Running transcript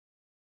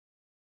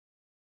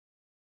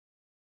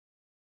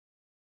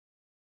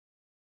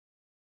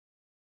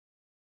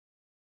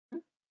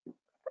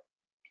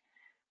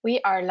We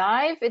are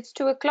live. It's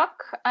 2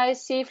 o'clock. I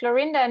see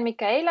Florinda and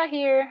Michaela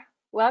here.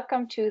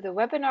 Welcome to the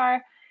webinar.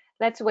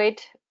 Let's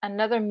wait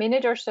another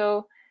minute or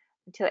so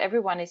until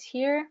everyone is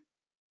here.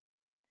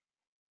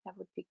 That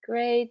would be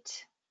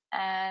great.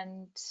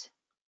 And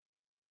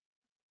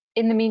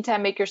in the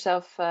meantime, make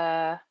yourself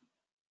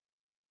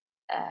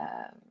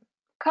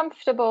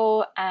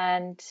comfortable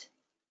and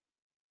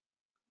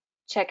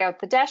check out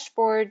the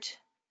dashboard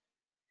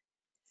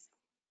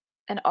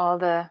and all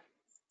the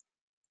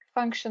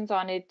functions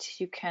on it.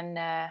 You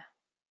can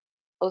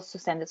also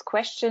send us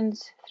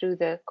questions through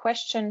the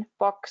question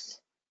box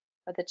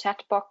or the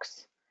chat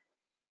box.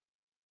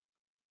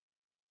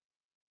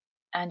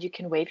 And you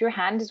can wave your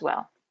hand as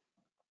well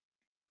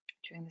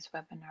during this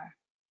webinar.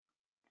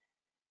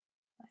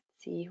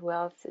 Let's see who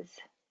else is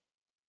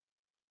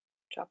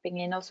dropping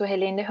in. Also,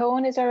 Helene de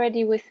Hoon is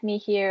already with me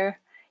here.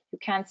 You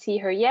can't see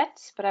her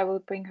yet, but I will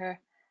bring her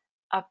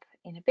up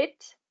in a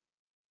bit.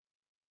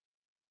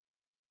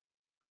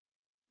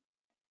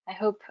 I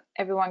hope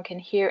everyone can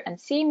hear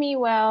and see me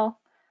well.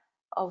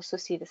 Also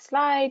see the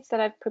slides that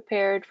I've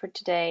prepared for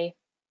today.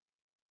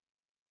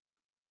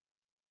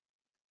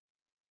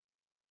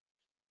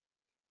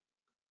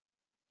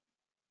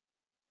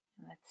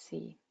 Let's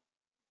see.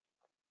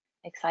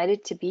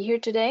 Excited to be here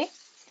today.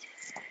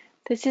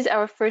 This is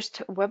our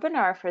first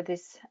webinar for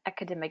this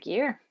academic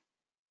year.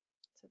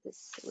 So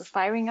we're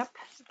firing up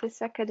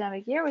this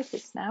academic year with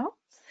this now.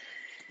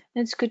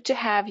 And it's good to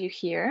have you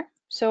here.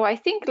 So I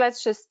think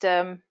let's just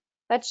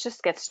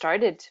get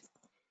started.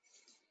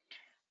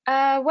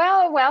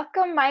 Well,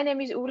 welcome. My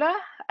name is Ula.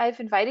 I've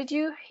invited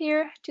you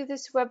here to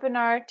this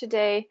webinar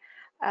today.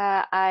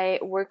 I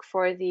work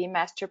for the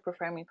Master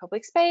Performing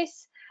Public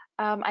Space.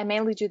 I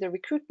mainly do the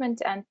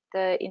recruitment and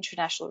the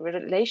international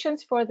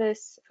relations for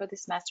this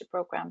master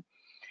program,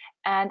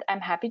 and I'm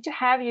happy to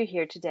have you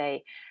here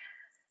today.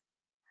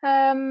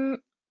 I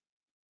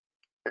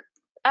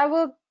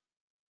will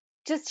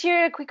just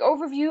hear a quick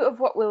overview of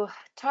what we'll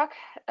talk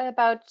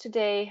about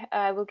today.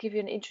 I will give you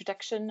an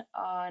introduction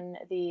on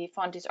the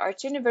Fontys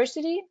Arts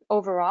University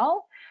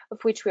overall,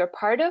 of which we are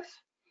part of.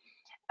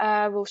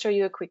 We'll show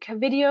you a quick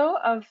video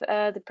of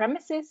the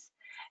premises.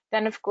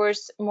 Then, of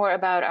course, more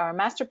about our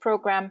master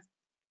program,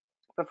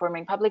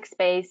 Performing Public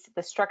Space,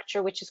 the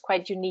structure, which is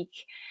quite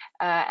unique,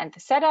 and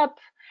the setup.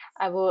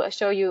 I will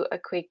show you a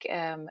quick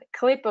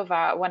clip of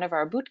one of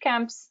our boot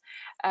camps,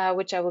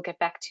 which I will get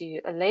back to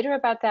you later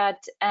about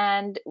that.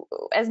 And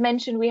as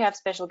mentioned, we have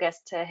special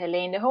guest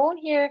Helene de Hoon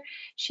here.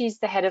 She's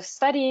the head of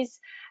studies.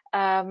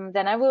 Then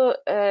I will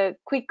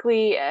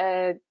quickly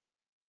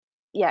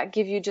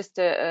give you just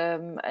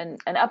an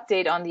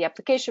update on the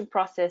application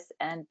process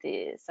and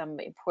some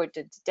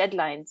important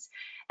deadlines.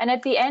 And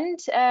at the end,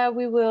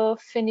 we will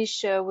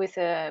finish with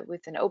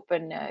an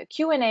open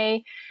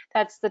Q&A.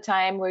 That's the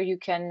time where you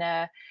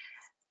can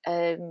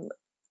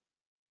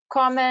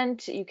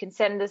comment. You can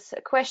send us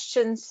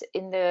questions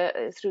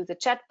through the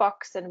chat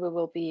box, and we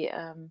will be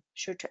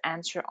sure to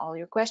answer all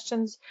your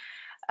questions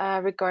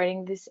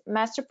regarding this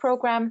master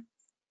program.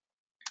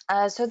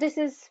 So this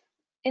is,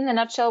 in a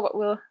nutshell, what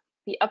we'll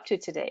be up to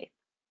today.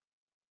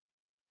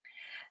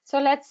 So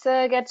let's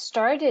get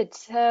started.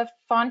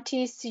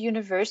 Fontys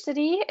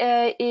University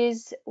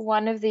is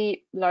one of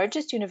the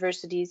largest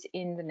universities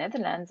in the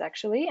Netherlands,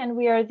 actually, and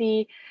we are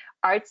the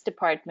arts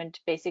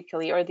department,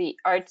 basically, or the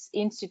arts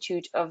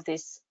institute of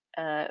this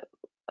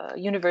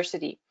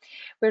university.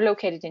 We're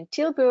located in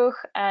Tilburg,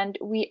 and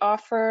we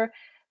offer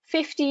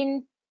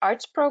 15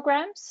 arts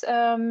programs,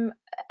 and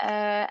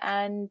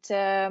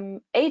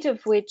 8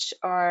 of which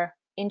are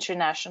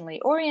internationally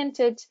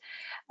oriented,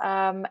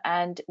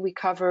 and we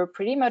cover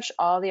pretty much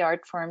all the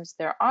art forms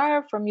there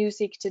are, from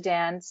music to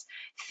dance,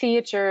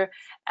 theater,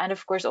 and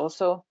of course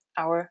also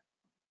our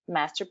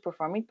Master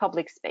Performing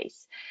Public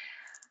Space.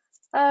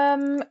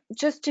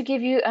 Just to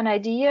give you an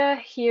idea,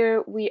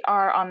 here we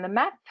are on the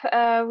map.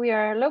 We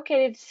are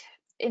located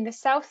in the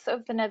south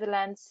of the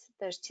Netherlands.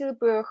 There's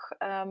Tilburg.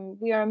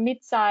 We are a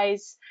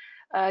mid-size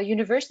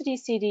university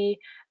city,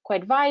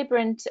 quite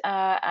vibrant,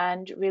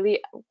 and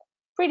really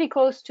pretty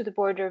close to the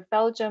border of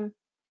Belgium.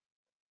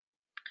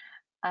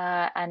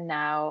 And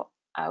now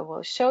I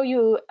will show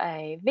you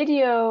a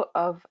video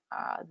of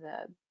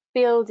the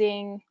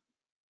building.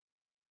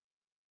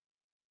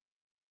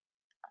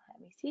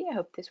 Let me see, I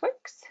hope this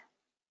works.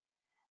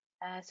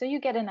 So you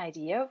get an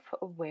idea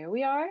of where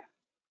we are.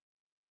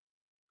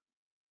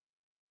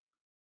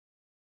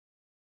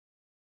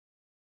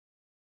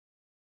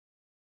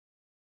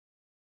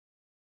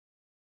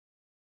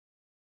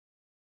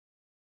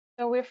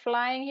 So we're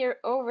flying here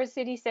over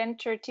city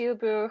center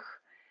Tilburg.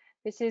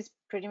 This is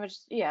pretty much,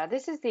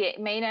 this is the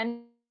main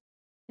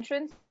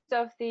entrance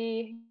of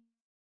the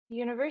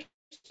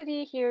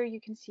university. Here you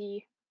can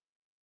see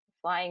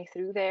flying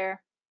through there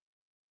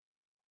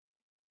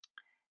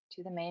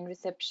to the main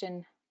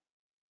reception.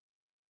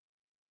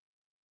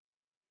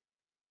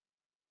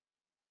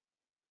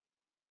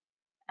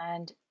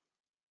 And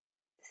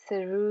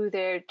through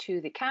there to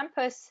the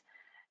campus.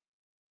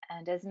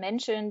 And as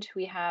mentioned,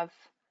 we have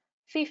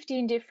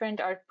 15 different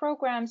art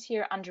programs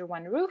here under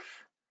one roof.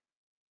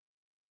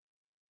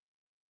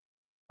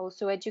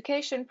 also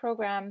education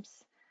programs.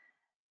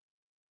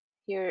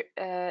 Here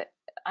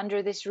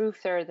under this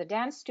roof there are the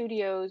dance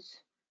studios,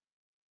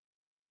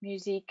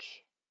 music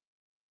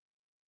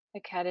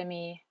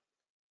academy,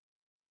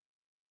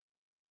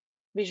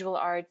 visual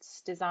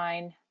arts,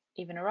 design,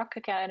 even a rock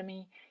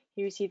academy.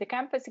 Here you see the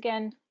campus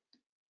again.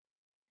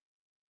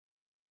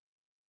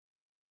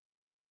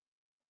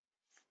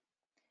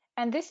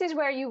 And this is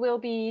where you will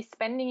be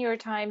spending your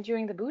time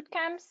during the boot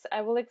camps.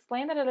 I will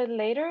explain that a little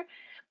later,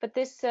 but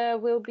this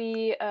will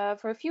be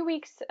for a few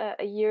weeks,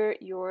 a year,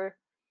 your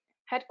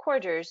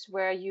headquarters,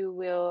 where you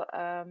will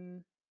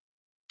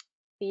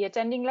be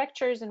attending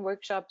lectures and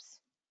workshops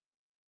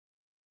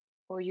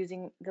or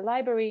using the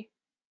library.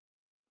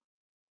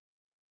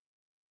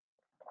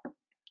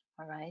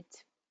 All right.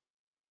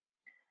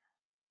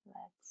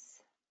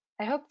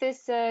 I hope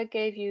this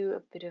gave you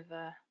a bit of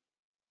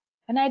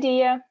an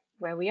idea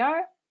where we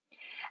are.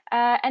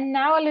 And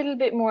now a little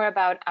bit more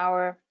about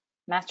our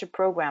master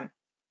program.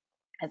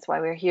 That's why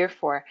we're here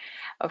for,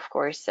 of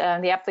course.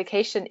 The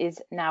application is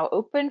now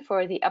open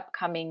for the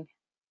upcoming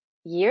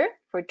year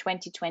for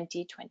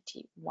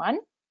 2020-21.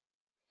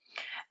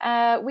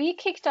 We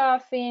kicked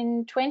off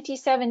in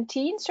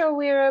 2017, so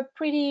we're a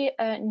pretty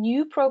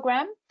new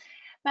program,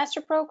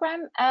 master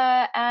program,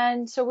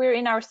 and so we're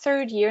in our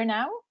third year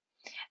now.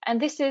 And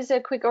this is a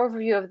quick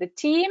overview of the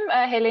team.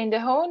 Helene de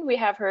Hoon, we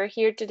have her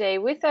here today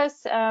with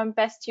us.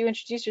 Best you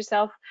introduce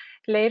yourself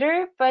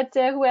later, but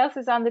who else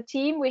is on the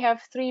team? We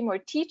have three more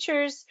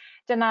teachers.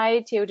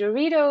 Danae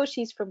Theodoridou,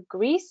 she's from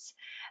Greece.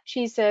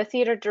 She's a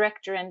theater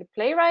director and a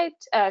playwright.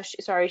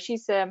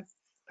 She's a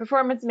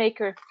performance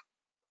maker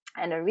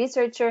and a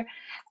researcher.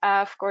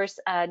 Of course,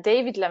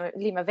 David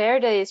Lima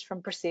Verde is from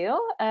Brazil.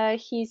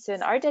 He's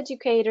an art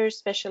educator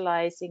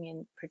specializing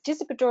in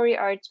participatory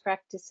arts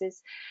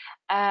practices.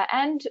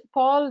 And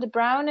Paul de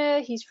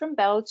Bruyne, he's from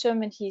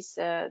Belgium, and he's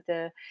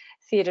the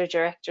theater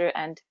director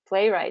and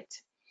playwright.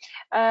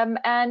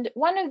 And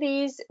one of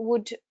these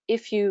would,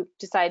 if you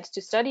decide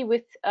to study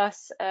with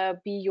us,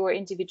 be your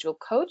individual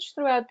coach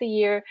throughout the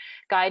year,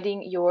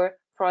 guiding your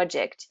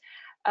project.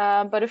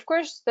 But of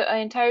course, the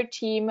entire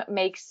team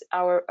makes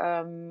our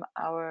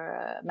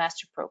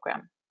master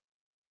program.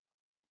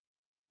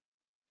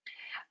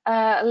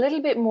 A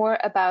little bit more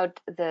about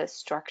the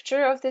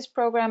structure of this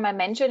program. I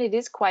mentioned it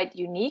is quite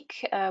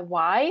unique.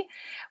 Why?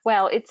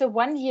 Well, it's a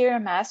one-year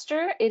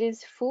master. It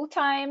is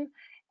full-time.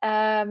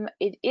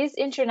 It is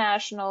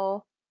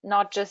international,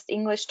 not just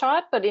English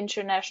taught, but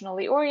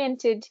internationally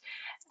oriented.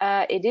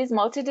 It is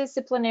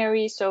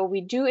multidisciplinary, so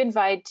we do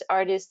invite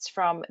artists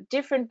from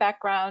different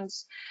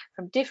backgrounds,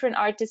 from different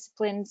art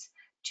disciplines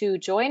to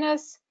join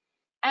us.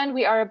 And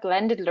we are a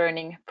blended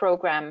learning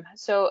program.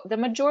 So the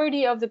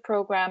majority of the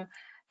program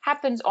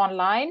happens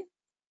online,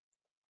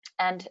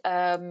 and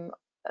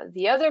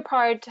the other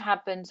part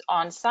happens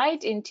on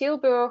site in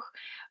Tilburg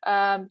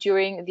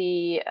during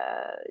the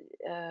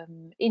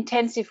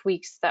intensive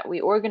weeks that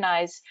we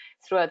organize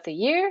throughout the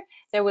year.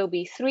 There will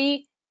be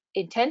 3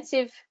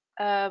 intensive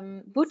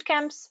boot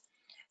camps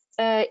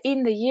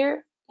in the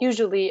year,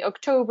 usually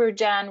October,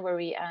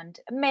 January, and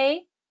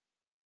May,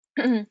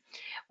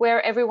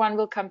 where everyone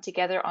will come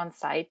together on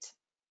site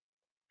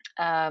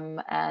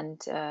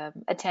and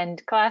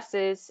attend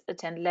classes,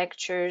 attend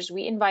lectures.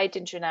 We invite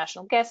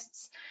international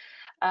guests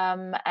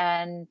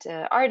and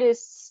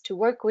artists to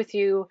work with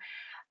you.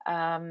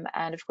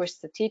 And of course,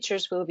 the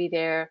teachers will be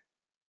there,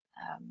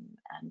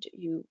 and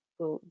you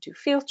will do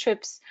field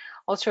trips,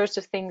 all sorts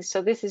of things.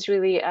 So this is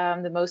really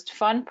the most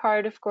fun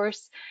part, of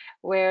course,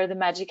 where the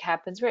magic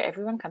happens, where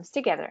everyone comes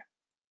together.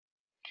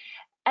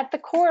 At the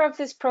core of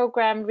this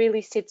program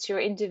really sits your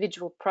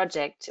individual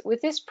project.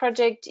 With this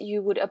project,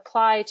 you would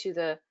apply to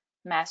the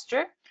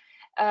master,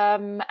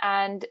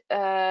 and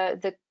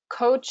the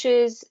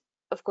coaches,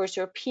 of course,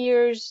 your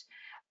peers,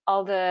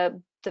 all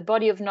the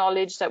body of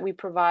knowledge that we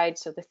provide,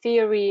 so the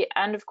theory,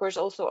 and of course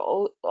also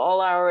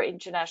all our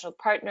international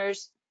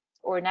partners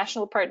or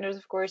national partners,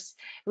 of course,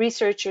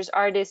 researchers,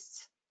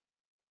 artists,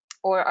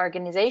 or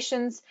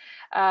organizations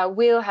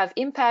will have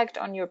impact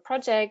on your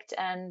project.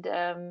 And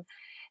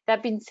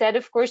that being said,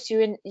 of course,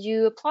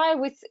 you apply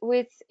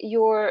with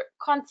your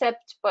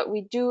concept, but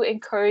we do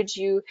encourage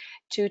you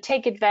to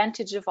take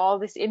advantage of all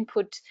this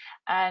input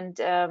and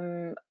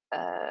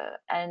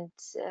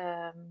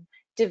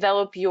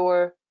develop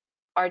your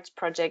arts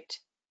project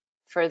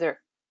further.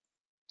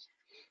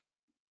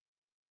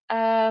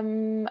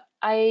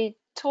 I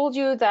told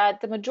you that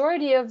the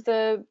majority of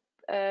the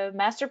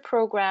master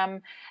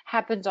program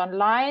happens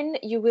online.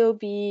 You will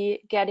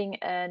be getting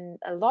a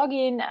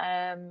login,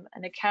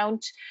 an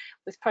account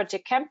with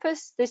Project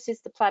Campus. This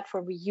is the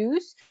platform we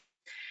use,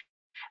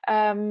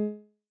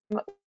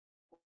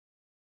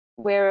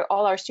 where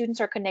all our students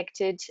are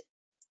connected,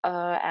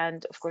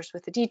 and of course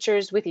with the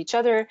teachers, with each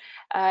other.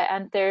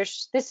 And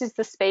this is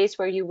the space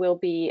where you will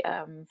be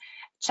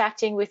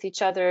chatting with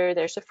each other.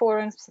 There's a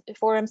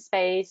forum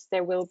space.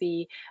 There will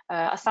be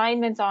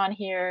assignments on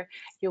here.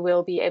 You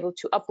will be able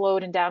to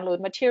upload and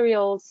download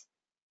materials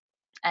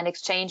and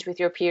exchange with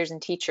your peers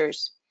and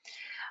teachers.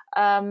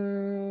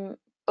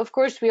 of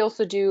course, we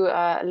also do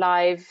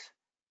live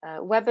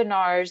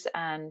webinars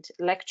and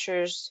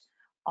lectures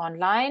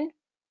online.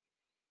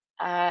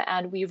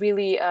 And we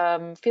really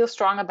feel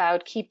strong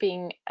about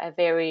keeping a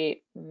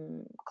very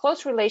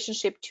close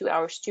relationship to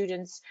our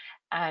students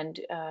and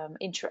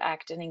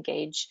interact and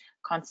engage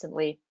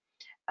constantly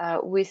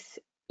with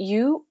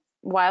you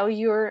while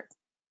you're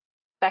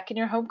back in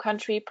your home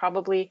country,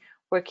 probably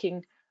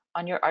working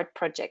on your art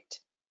project.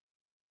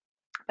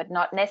 But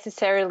not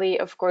necessarily,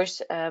 of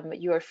course,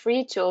 you are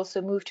free to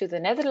also move to the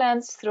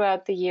Netherlands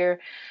throughout the year.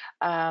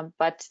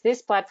 But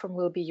this platform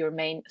will be your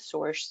main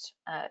source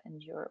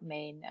and your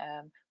main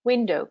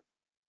window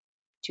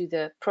to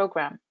the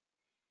program.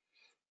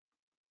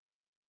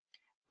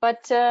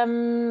 But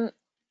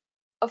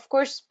of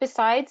course,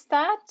 besides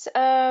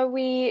that,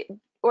 we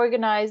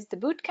organize the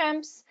boot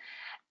camps,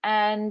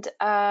 and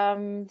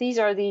these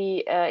are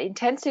the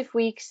intensive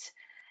weeks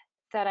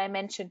that I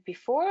mentioned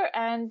before.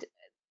 And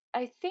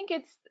I think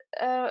it's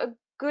a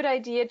good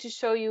idea to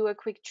show you a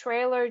quick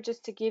trailer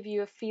just to give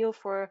you a feel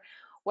for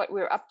what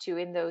we're up to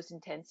in those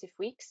intensive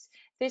weeks.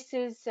 This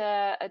is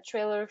a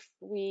trailer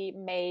we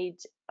made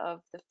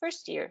of the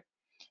first year,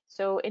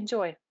 so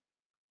enjoy.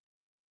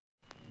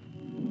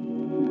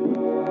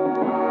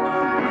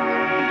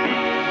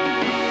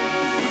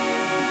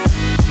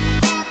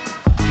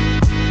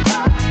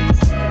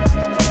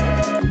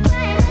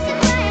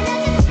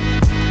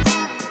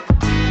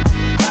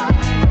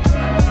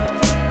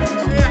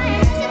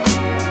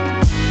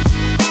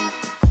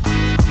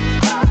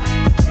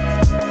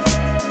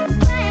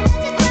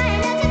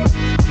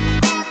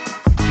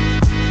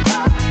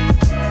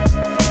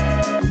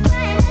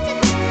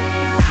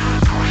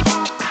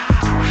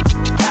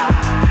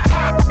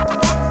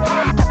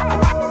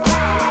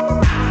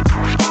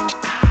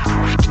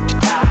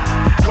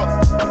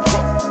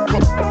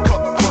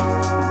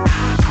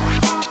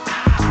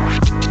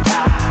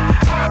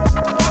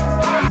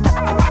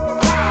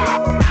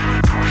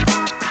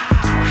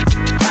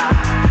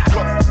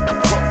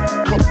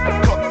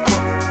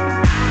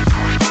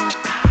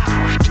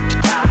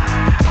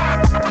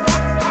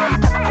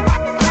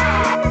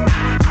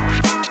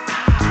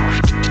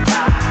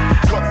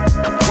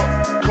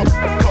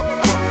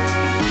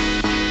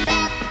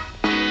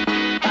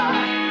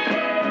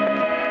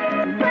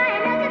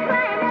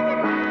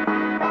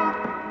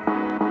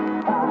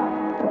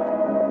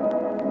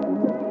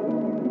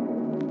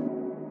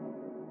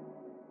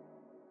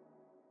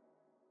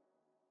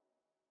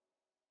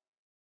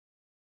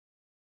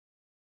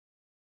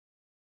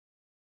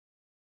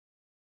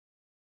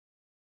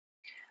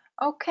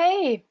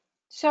 Okay,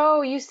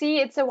 so you see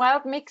it's a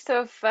wild mix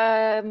of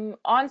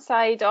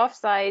on-site,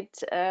 off-site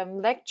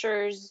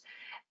lectures,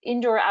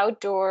 indoor,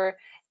 outdoor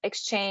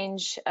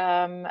exchange,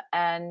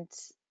 and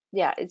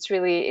yeah, it's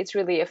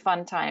really a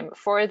fun time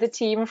for the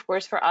team, of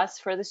course, for us,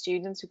 for the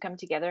students who come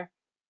together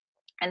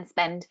and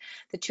spend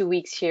the 2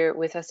 weeks here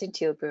with us in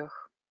Tilburg.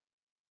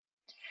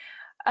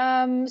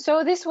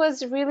 So this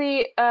was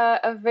really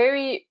a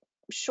very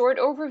short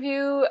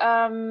overview.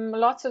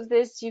 Lots of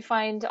this you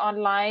find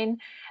online,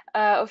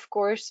 of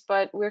course,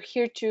 but we're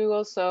here to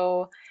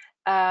also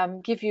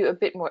give you a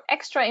bit more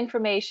extra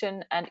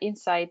information and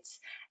insights.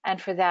 And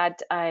for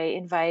that, I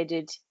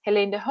invited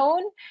Helene de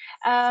Hoon,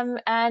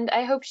 and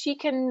I hope she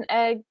can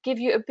give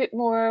you a bit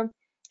more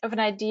of an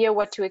idea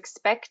what to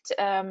expect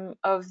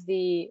of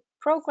the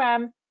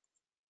program.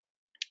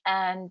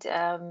 And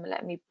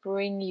let me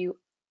bring you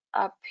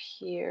up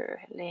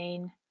here,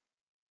 Helene,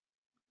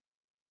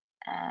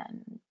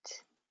 and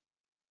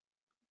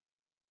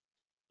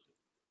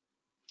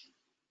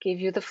give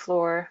you the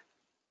floor.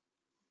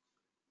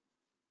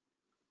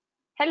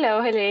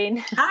 Hello,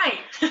 Helene. Hi.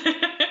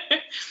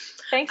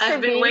 Thanks for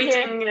being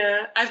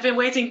here. I've been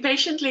waiting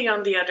patiently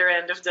on the other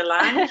end of the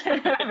line.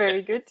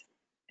 Very good.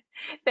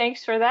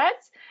 Thanks for that.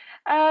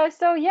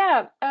 So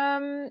yeah,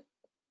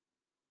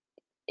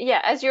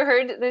 as you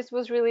heard, this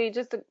was really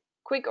just a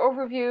quick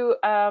overview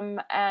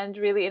and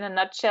really in a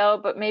nutshell,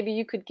 but maybe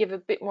you could give a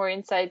bit more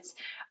insights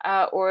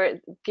or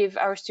give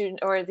our student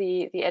or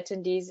the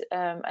attendees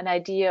an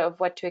idea of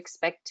what to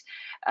expect.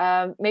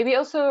 Maybe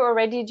also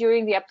already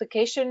during the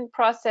application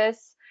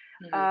process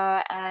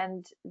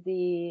and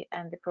the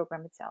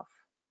program itself.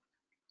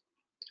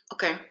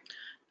 Okay.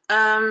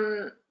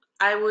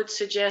 I would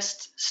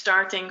suggest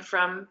starting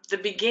from the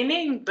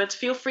beginning, but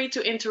feel free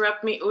to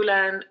interrupt me,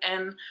 Ula,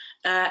 and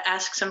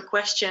ask some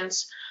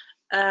questions.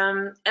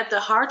 At the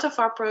heart of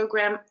our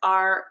program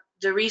are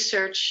the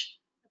research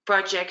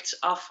projects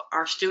of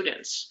our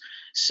students.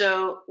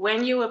 So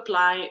when you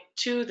apply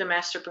to the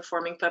Master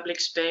Performing Public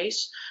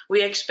Space,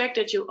 we expect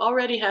that you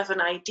already have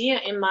an idea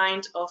in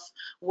mind of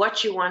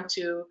what you want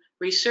to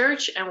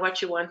research and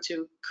what you want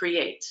to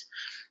create.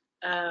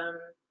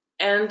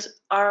 And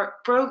our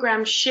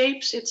program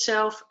shapes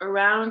itself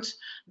around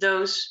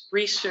those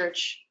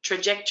research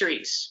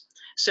trajectories.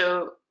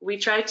 So we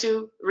try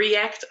to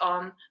react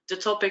on the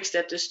topics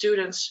that the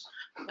students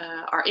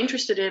are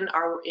interested in,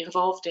 are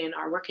involved in,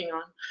 are working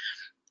on.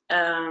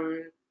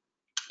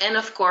 And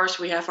of course,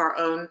 we have our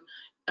own,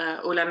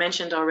 Ula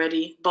mentioned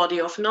already, body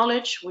of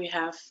knowledge. We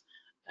have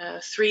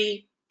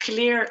three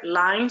clear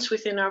lines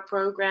within our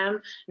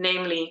program,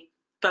 namely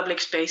public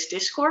space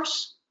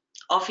discourse,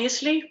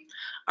 obviously,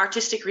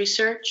 artistic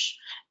research,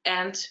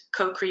 and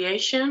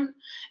co-creation.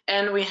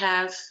 And we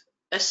have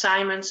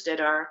assignments that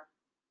are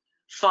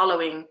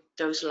following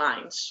those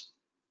lines.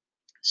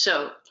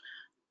 So,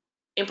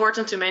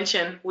 important to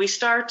mention, we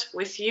start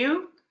with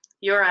you,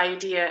 your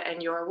idea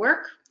and your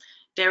work.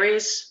 There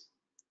is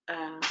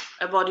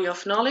a body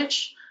of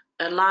knowledge,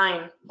 a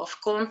line of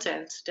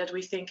content that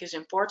we think is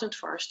important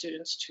for our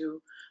students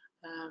to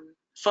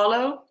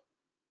follow.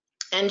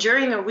 And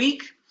during a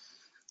week,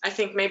 I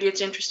think maybe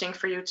it's interesting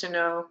for you to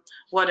know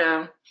what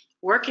a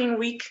working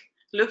week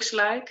looks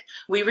like.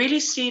 We really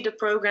see the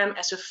program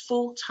as a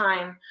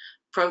full-time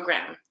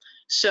program.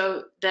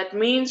 So that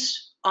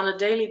means on a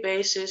daily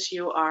basis,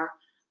 you are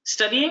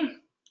studying.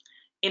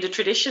 In the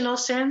traditional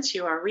sense,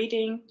 you are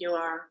reading, you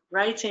are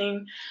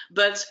writing,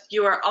 but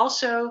you are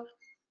also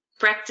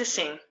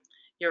practicing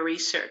your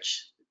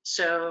research.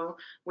 So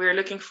we're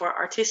looking for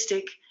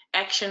artistic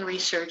action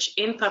research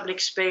in public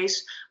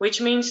space, which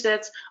means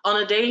that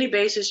on a daily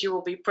basis you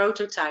will be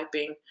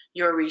prototyping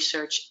your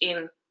research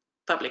in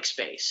public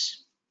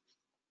space.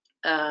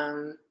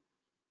 And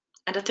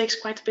that takes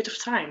quite a bit of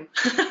time.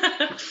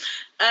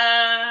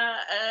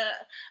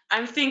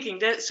 I'm thinking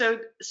that so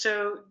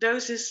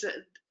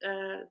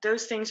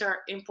those things are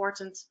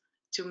important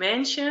to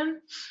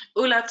mention.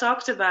 Ulla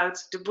talked about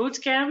the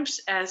boot camps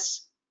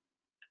as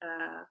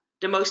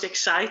the most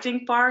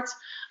exciting part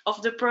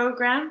of the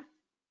program.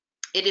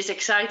 It is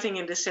exciting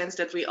in the sense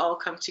that we all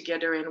come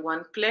together in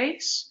one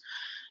place.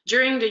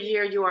 During the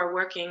year, you are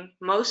working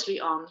mostly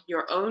on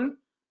your own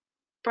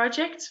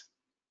project,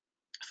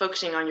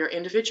 focusing on your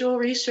individual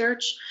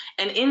research.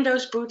 And in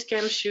those boot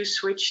camps, you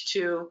switch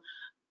to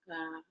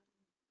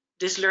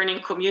this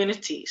learning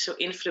community, so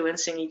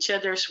influencing each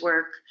other's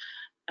work,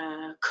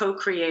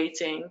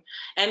 co-creating.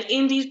 And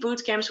in these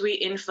boot camps, we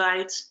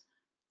invite,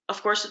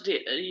 of course,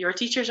 your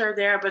teachers are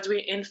there, but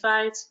we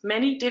invite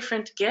many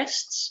different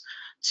guests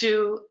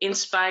to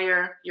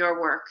inspire your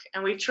work.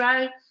 And we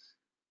try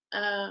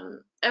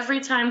every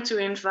time to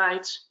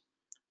invite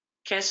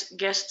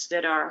guests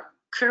that are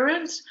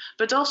current,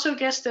 but also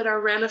guests that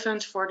are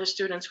relevant for the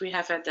students we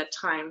have at that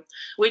time,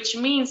 which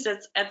means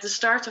that at the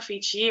start of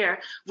each year,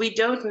 we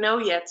don't know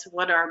yet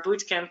what our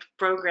bootcamp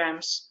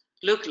programs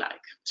look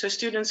like. So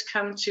students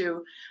come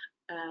to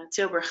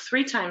Tilburg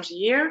 3 times a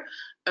year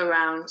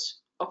around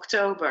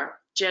October,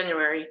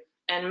 January,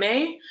 and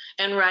May.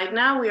 And right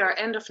now we are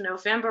end of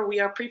November. We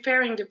are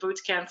preparing the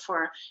bootcamp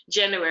for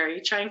January,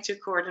 trying to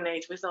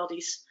coordinate with all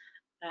these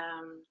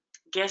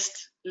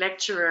guest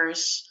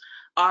lecturers,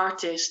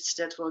 artists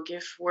that will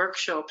give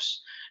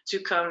workshops to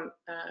come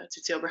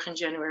to Tilburg in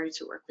January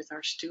to work with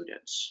our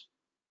students.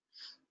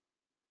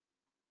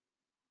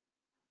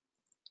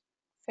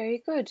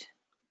 Very good.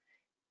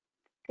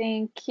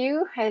 Thank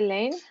you,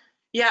 Helene.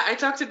 Yeah, I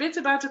talked a bit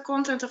about the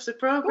content of the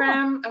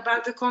program,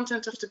 about the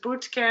content of the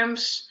boot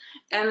camps,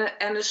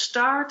 and the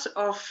start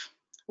of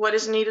what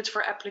is needed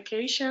for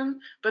application.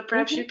 But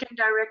perhaps you can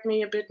direct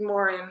me a bit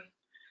more in.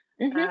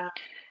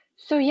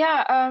 So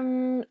yeah,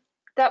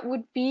 that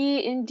would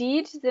be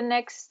indeed the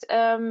next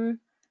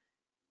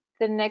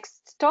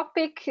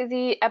topic,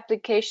 the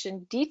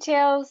application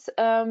details.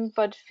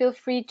 But feel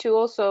free to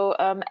also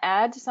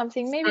add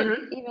something. Maybe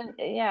even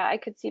I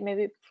could see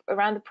maybe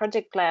around the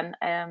project plan.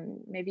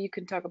 Maybe you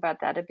can talk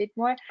about that a bit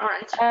more. All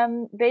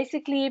right.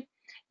 Basically,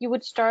 you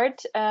would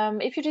start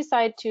if you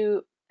decide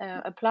to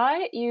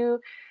apply.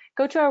 You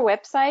go to our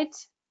website,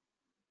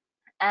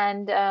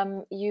 and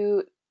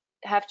you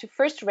have to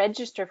first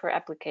register for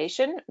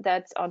application.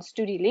 That's on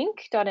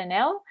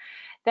studylink.nl.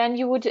 Then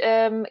you would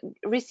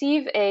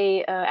receive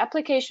a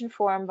application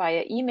form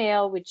via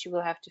email, which you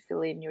will have to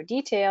fill in your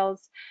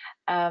details.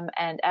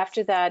 And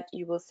after that,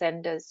 you will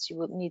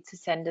need to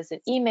send us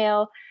an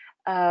email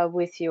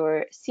with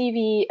your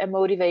CV, a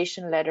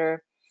motivation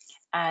letter,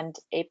 and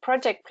a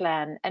project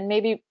plan. And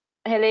maybe,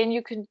 Helene,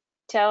 you can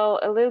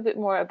tell a little bit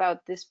more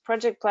about this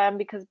project plan,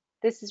 because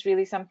this is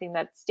really something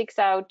that sticks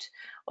out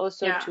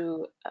also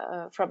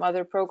from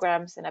other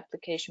programs and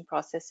application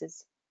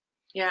processes.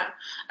 Yeah,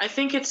 I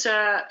think it's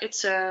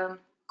a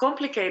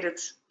complicated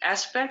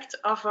aspect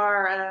of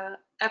our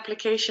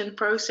application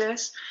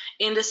process,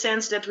 in the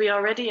sense that we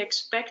already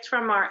expect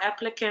from our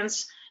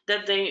applicants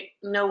that they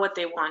know what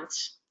they want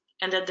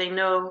and that they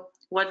know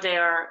what they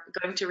are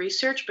going to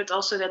research, but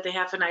also that they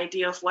have an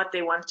idea of what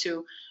they want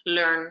to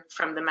learn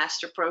from the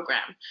master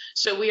program.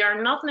 So we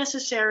are not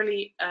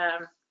necessarily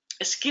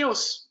a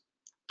skills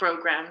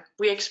program.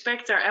 We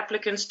expect our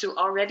applicants to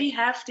already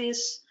have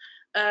this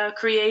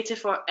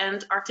creative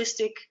and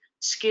artistic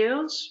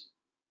skills,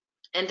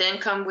 and then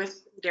come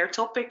with their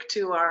topic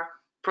to our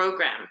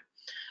program.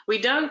 We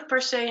don't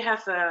per se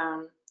have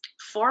a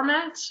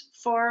format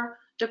for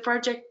the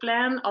project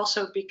plan,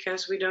 also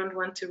because we don't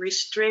want to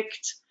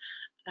restrict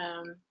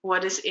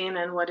what is in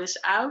and what is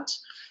out,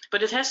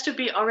 but it has to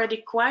be already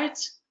quite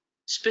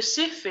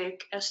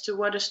specific as to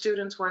what a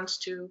student wants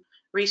to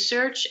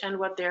research and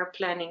what they're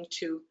planning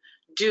to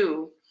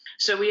do.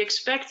 So we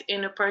expect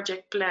in a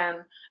project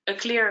plan a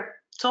clear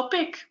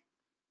topic,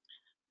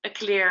 a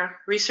clear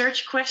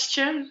research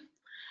question,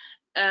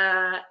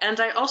 and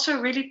I also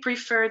really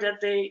prefer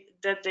that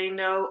they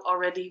know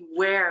already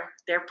where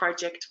their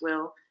project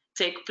will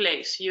take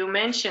place. You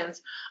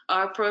mentioned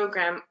our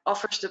program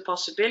offers the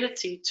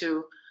possibility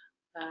to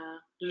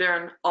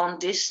learn on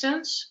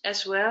distance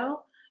as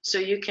well. So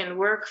you can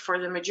work for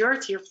the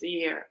majority of the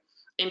year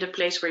in the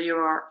place where you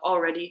are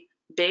already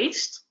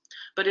based.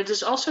 But it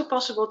is also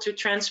possible to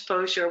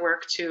transpose your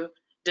work to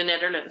the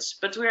Netherlands.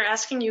 But we're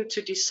asking you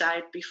to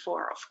decide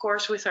before. Of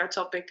course, with our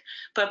topic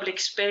public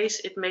space,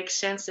 it makes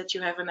sense that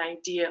you have an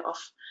idea of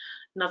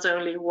not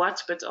only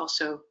what, but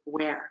also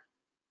where.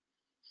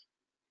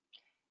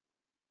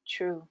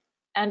 True.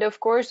 And of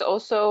course,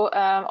 also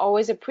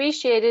always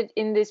appreciated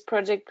in this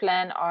project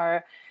plan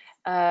are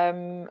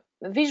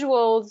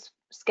visuals,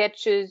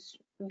 sketches,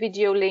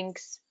 video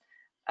links,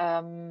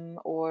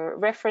 or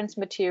reference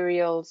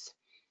materials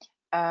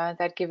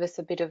that give us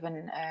a bit of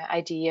an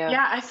idea.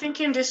 Yeah, I think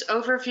in this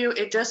overview,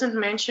 it doesn't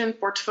mention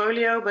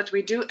portfolio, but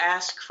we do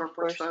ask for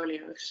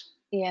portfolios.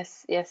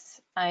 Yes, yes,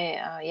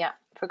 I yeah,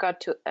 forgot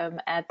to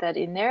add that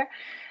in there.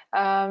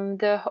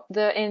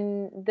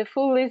 The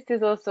full list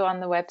is also on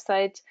the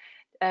website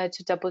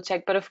to double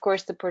check, but of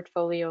course the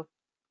portfolio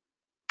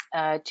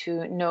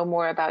to know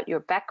more about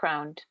your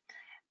background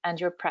and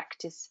your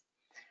practice.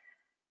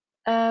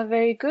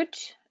 Very good.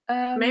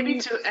 Maybe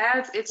to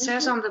add, it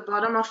says on the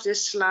bottom of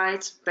this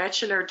slide,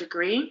 bachelor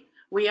degree.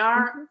 We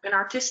are an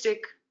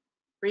artistic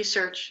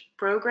research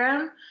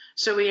program,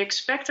 so we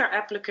expect our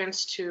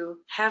applicants to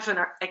have an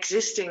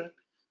existing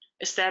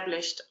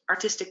established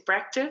artistic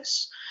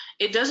practice.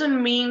 It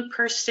doesn't mean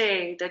per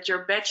se that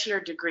your bachelor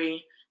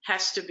degree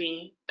has to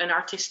be an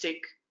artistic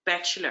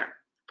bachelor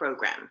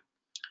program.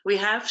 We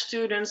have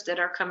students that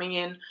are coming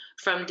in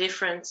from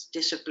different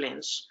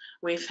disciplines.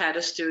 We've had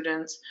a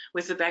student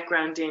with a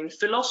background in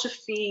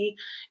philosophy,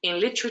 in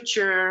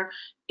literature,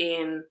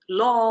 in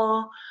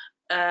law.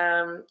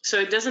 So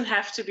it doesn't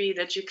have to be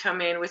that you come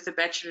in with a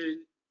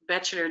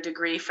bachelor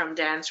degree from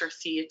dance or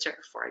theater,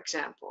 for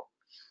example.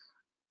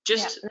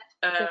 Just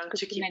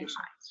to keep in mind.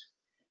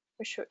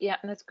 For sure. Yeah,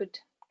 that's good.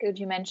 Good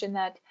you mentioned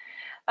that.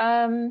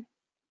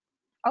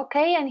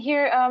 Okay, and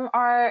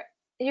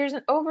here's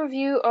an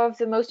overview of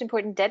the most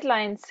important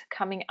deadlines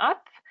coming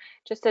up.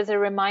 Just as a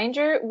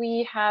reminder,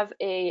 we have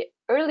a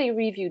early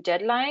review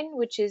deadline,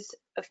 which is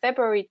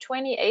February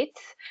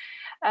 28th.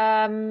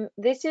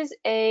 This is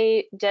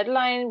a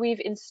deadline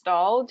we've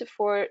installed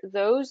for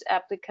those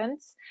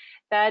applicants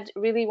that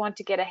really want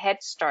to get a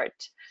head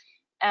start,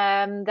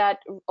 that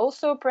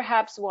also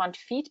perhaps want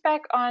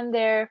feedback on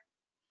their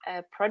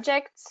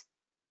projects,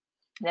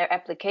 their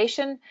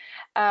application,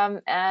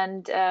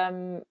 and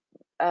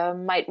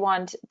might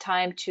want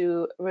time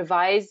to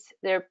revise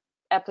their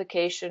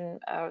application,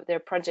 their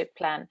project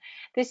plan.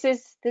 This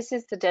is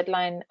the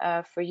deadline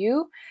for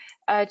you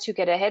to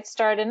get a head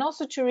start and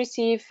also to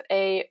receive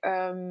a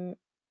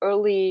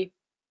early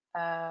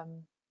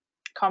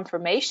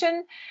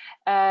confirmation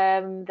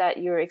that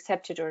you're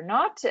accepted or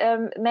not.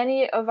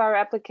 Many of our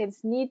applicants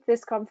need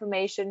this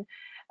confirmation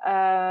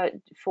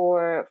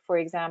for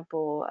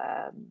example,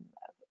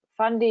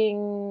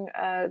 funding,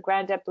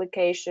 grant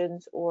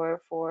applications,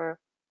 or for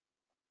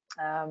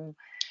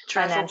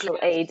financial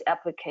aid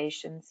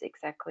applications,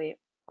 exactly,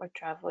 or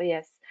travel,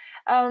 yes.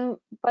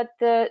 But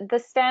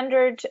the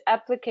standard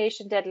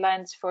application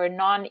deadlines for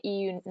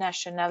non-EU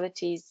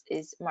nationalities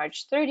is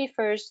March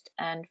 31st,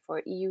 and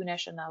for EU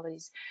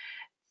nationalities,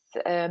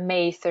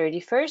 May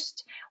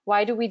 31st.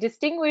 Why do we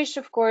distinguish?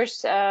 Of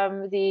course,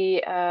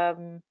 the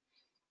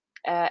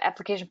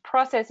application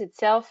process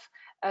itself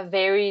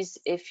varies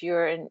if you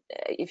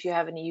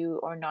have an EU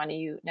or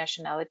non-EU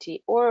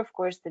nationality, or of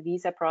course the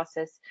visa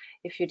process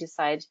if you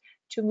decide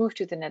to move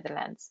to the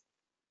Netherlands.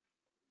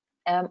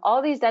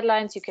 All these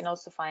deadlines you can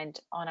also find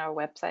on our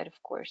website,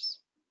 of course.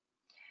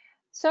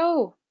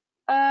 So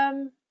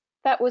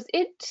that was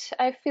it.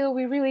 I feel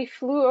we really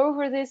flew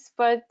over this,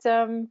 but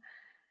well,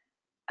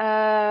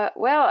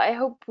 I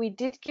hope we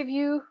did give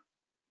you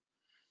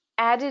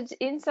added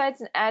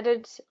insights and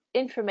added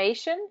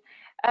information.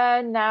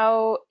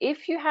 Now,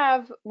 if you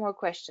have more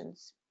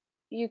questions,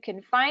 you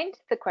can find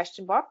the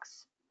question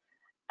box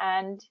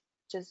and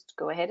just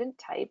go ahead and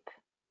type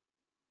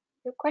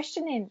your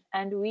question in,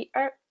 and we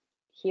are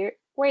here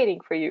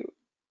waiting for you.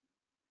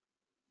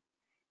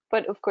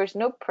 But of course,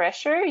 no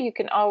pressure. You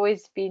can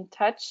always be in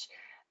touch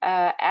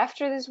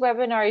after this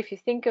webinar. If you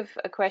think of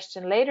a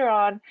question later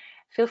on,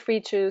 feel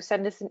free to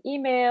send us an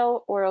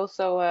email or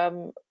also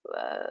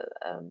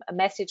a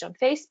message on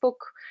Facebook.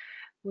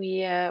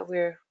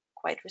 We're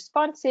quite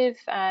responsive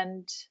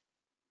and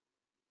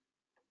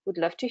would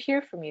love to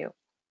hear from you.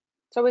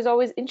 It's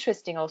always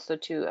interesting also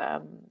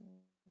to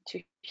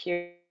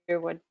hear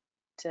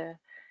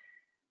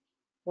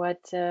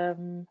what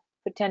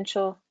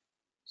potential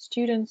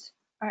students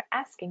are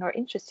asking or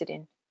interested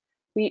in.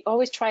 We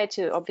always try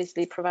to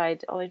obviously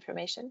provide all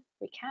information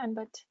we can,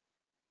 but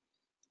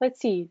let's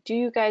see, do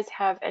you guys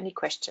have any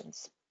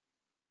questions?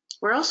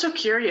 We're also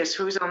curious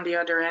who's on the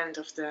other end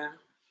of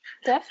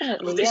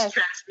Definitely, this yes.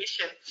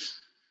 transmission.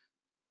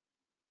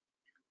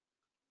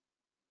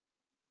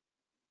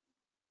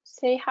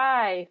 Say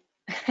hi.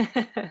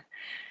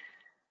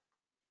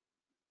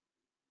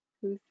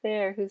 Who's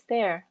there? Who's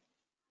there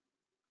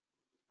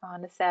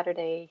on a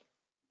Saturday?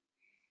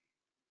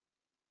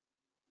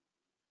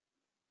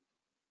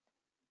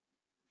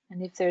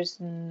 And if there's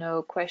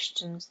no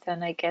questions,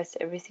 then I guess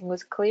everything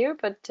was clear,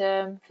 but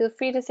feel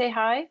free to say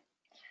hi.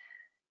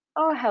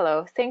 Oh,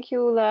 hello. Thank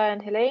you, Ula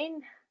and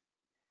Helene.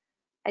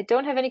 I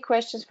don't have any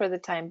questions for the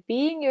time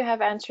being. You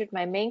have answered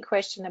my main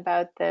question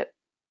about the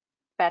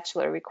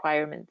bachelor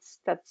requirements.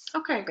 That's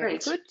Okay, very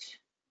great. good.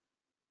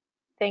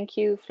 Thank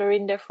you,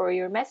 Florinda, for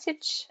your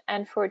message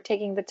and for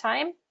taking the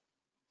time.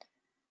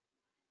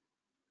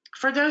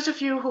 For those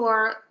of you who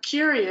are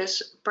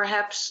curious,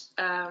 perhaps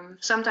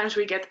sometimes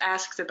we get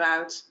asked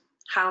about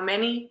how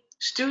many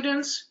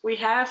students we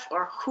have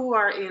or who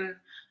are in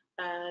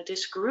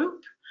this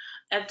group.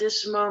 At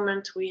this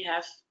moment, we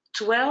have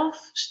 12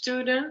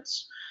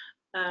 students.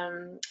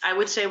 I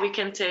would say we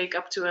can take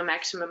up to a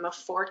maximum of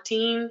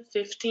 14,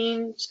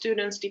 15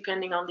 students,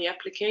 depending on the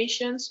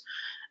applications,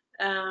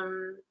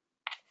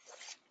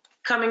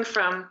 coming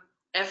from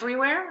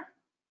everywhere.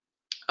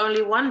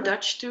 Only one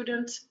Dutch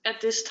student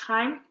at this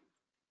time.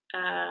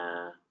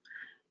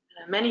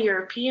 Many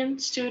European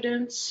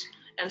students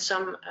and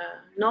some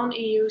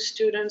non-EU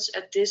students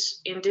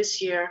in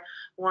this year,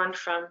 one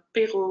from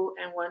Peru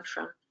and one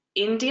from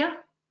India.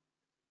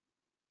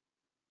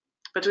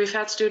 But we've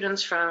had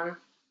students from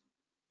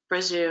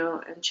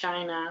Brazil and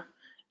China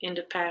in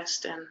the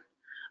past and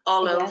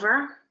all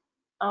over.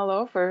 All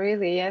over,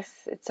 really, yes.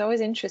 It's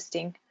always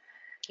interesting.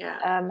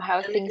 Yeah.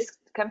 How things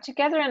come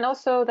together, and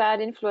also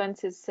that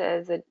influences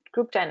the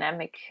group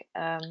dynamic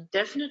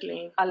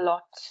definitely a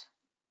lot.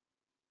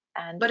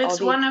 But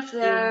it's one of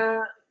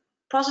the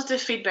positive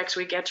feedbacks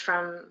we get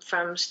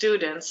from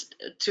students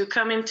to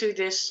come into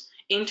this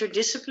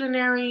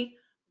interdisciplinary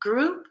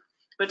group,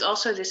 but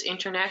also this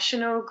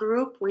international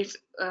group with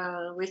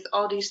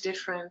all these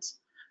different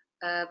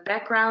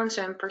backgrounds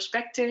and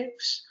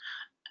perspectives.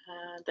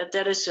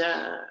 That is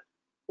a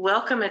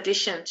welcome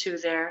addition to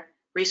their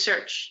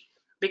research,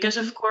 because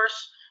of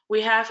course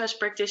we have as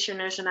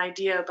practitioners an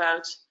idea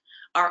about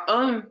our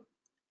own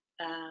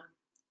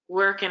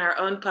work in our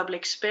own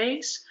public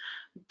space,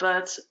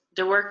 but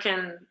the work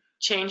can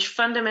change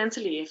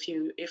fundamentally if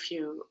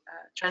you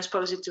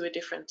transpose it to a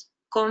different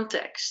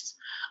context.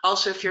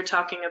 Also, if you're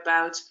talking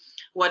about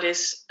what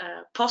is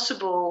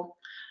possible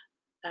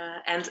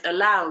and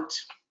allowed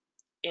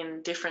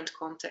in different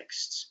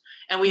contexts.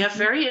 And we have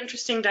very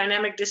interesting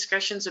dynamic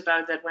discussions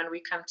about that when we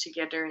come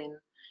together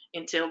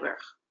in Tilburg.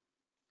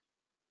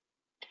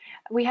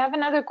 We have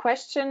another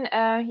question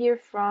here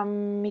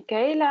from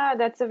Michaela.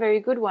 That's a very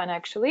good one,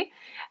 actually.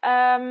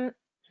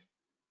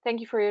 Thank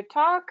you for your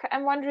talk.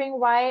 I'm wondering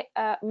why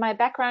my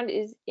background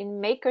is in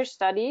maker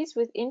studies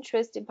with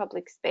interest in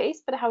public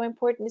space, but how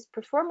important is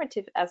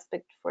performative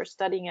aspect for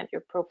studying at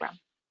your program?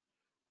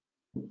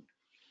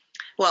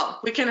 Well,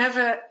 we can have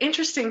an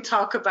interesting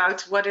talk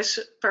about what is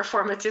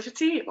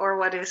performativity or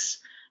what is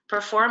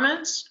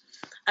performance.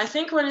 I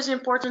think what is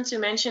important to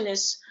mention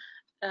is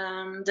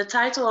the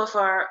title of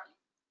our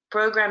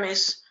program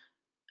is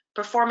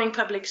Performing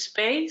Public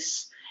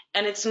Space,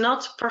 and it's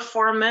not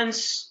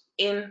performance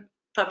in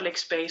public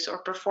space or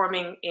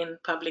performing in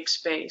public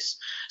space.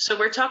 So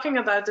we're talking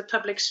about the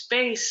public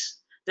space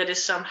that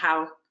is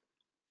somehow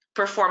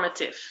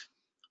performative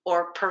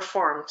or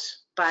performed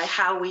by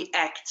how we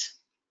act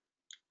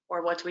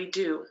or what we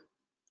do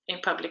in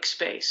public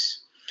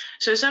space.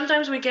 So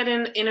sometimes we get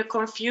in a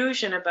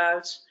confusion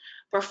about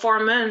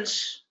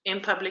performance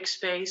in public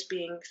space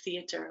being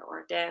theater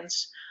or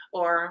dance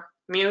or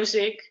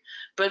music,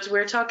 but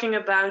we're talking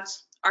about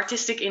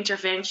artistic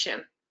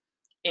intervention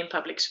in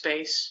public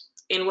space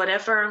in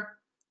whatever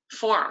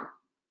form.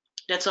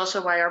 That's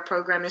also why our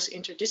program is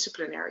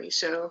interdisciplinary.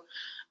 So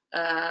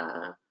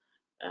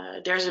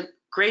there's a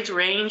great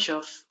range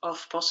of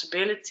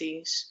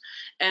possibilities.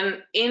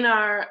 And in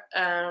our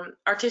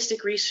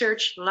artistic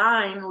research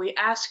line, we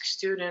ask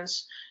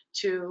students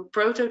to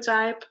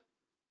prototype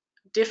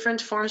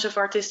different forms of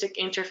artistic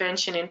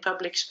intervention in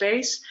public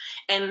space.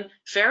 And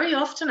very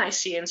often I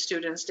see in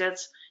students that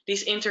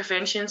these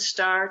interventions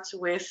start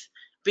with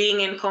being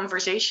in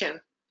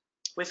conversation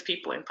with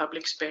people in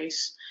public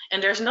space.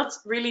 And there's not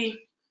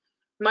really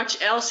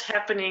much else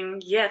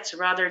happening yet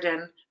rather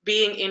than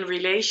being in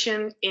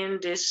relation in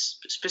this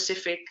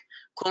specific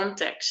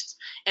context.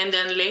 And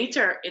then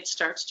later it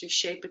starts to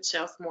shape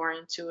itself more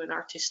into an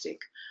artistic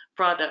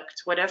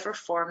product, whatever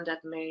form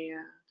that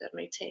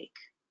may take.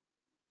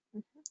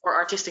 Or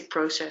artistic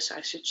process,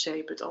 I should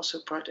say, but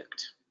also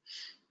product.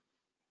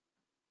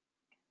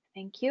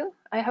 Thank you.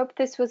 I hope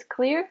this was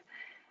clear.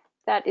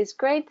 That is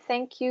great.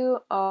 Thank you.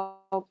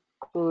 Oh,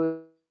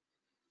 good.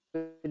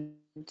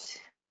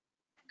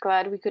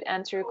 Glad we could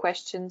answer your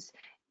questions.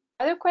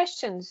 Other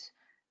questions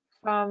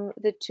from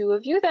the two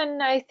of you?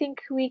 Then I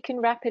think we can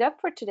wrap it up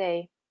for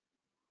today.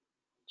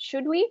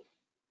 Should we?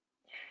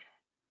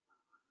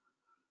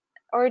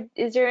 Or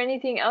is there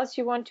anything else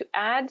you want to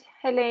add,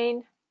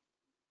 Helene?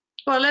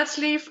 Well, let's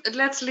leave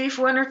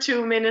 1 or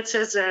 2 minutes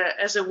as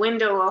a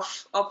window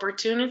of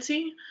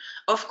opportunity.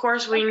 Of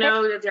course, we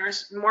know that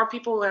there's more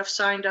people who have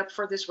signed up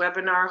for this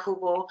webinar who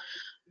will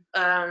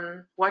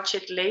watch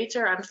it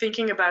later. I'm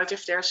thinking about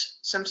if there's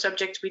some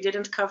subjects we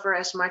didn't cover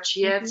as much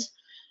yet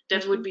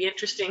that would be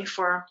interesting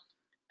for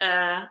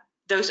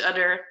those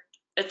other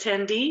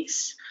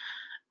attendees.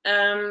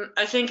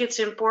 I think it's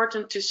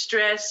important to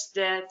stress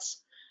that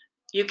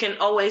you can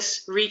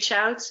always reach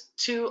out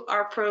to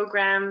our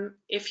program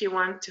if you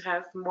want to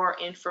have more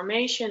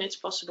information. It's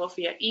possible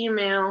via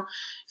email,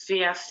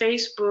 via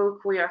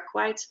Facebook. We are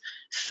quite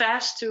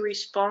fast to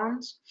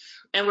respond.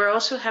 And we're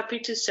also happy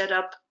to set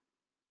up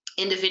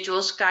individual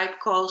Skype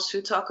calls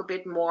to talk a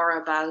bit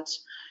more about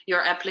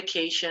your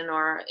application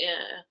or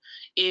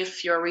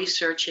if your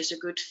research is a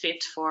good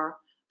fit for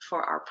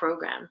our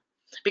program.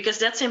 Because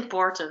that's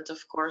important,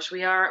 of course.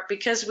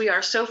 Because we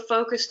are so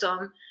focused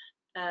on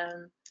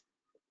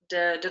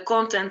the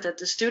content that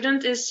the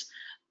student is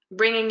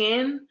bringing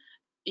in,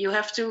 you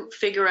have to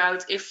figure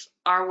out if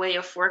our way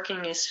of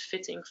working is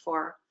fitting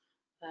for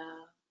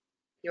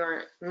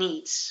your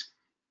needs.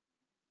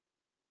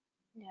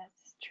 Yes,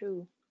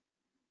 true.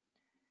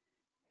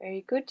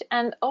 Very good.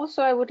 And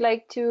also I would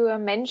like to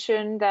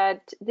mention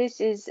that this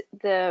is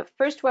the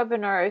first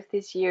webinar of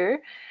this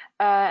year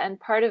and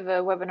part of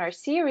a webinar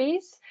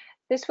series.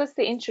 This was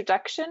the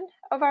introduction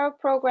of our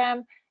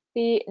program.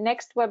 The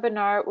next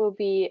webinar will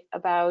be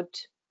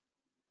about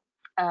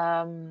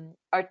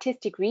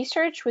artistic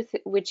research,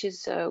 which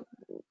is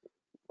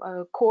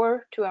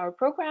core to our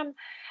program.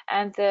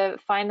 And the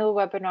final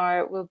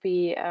webinar will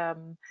be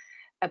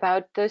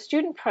about the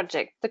student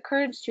project, the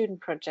current student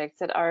projects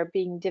that are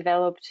being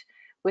developed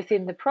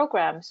within the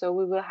program. So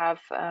we will have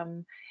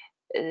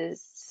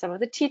some of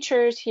the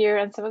teachers here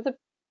and some of the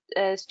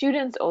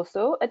students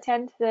also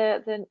attend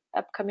the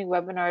upcoming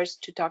webinars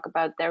to talk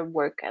about their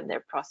work and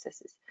their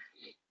processes.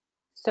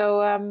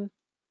 So,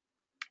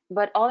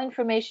 but all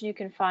information you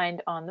can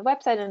find on the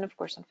website and of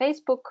course on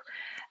Facebook.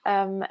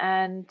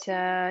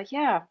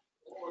 Yeah,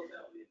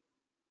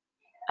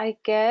 I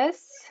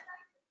guess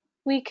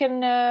we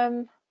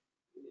can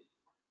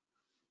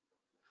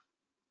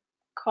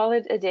call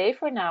it a day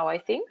for now. I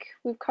think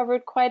we've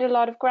covered quite a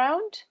lot of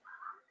ground.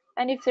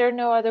 And if there are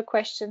no other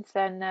questions,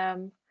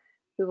 then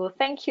we will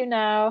thank you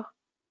now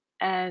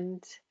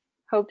and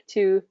hope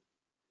to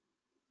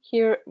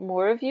hear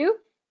more of you.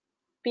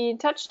 Be in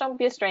touch, don't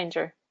be a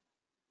stranger.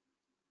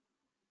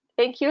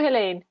 Thank you,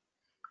 Helene.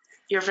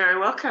 You're very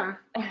welcome.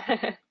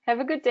 Have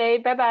a good day.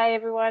 Bye-bye,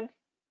 everyone.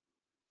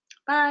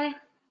 Bye.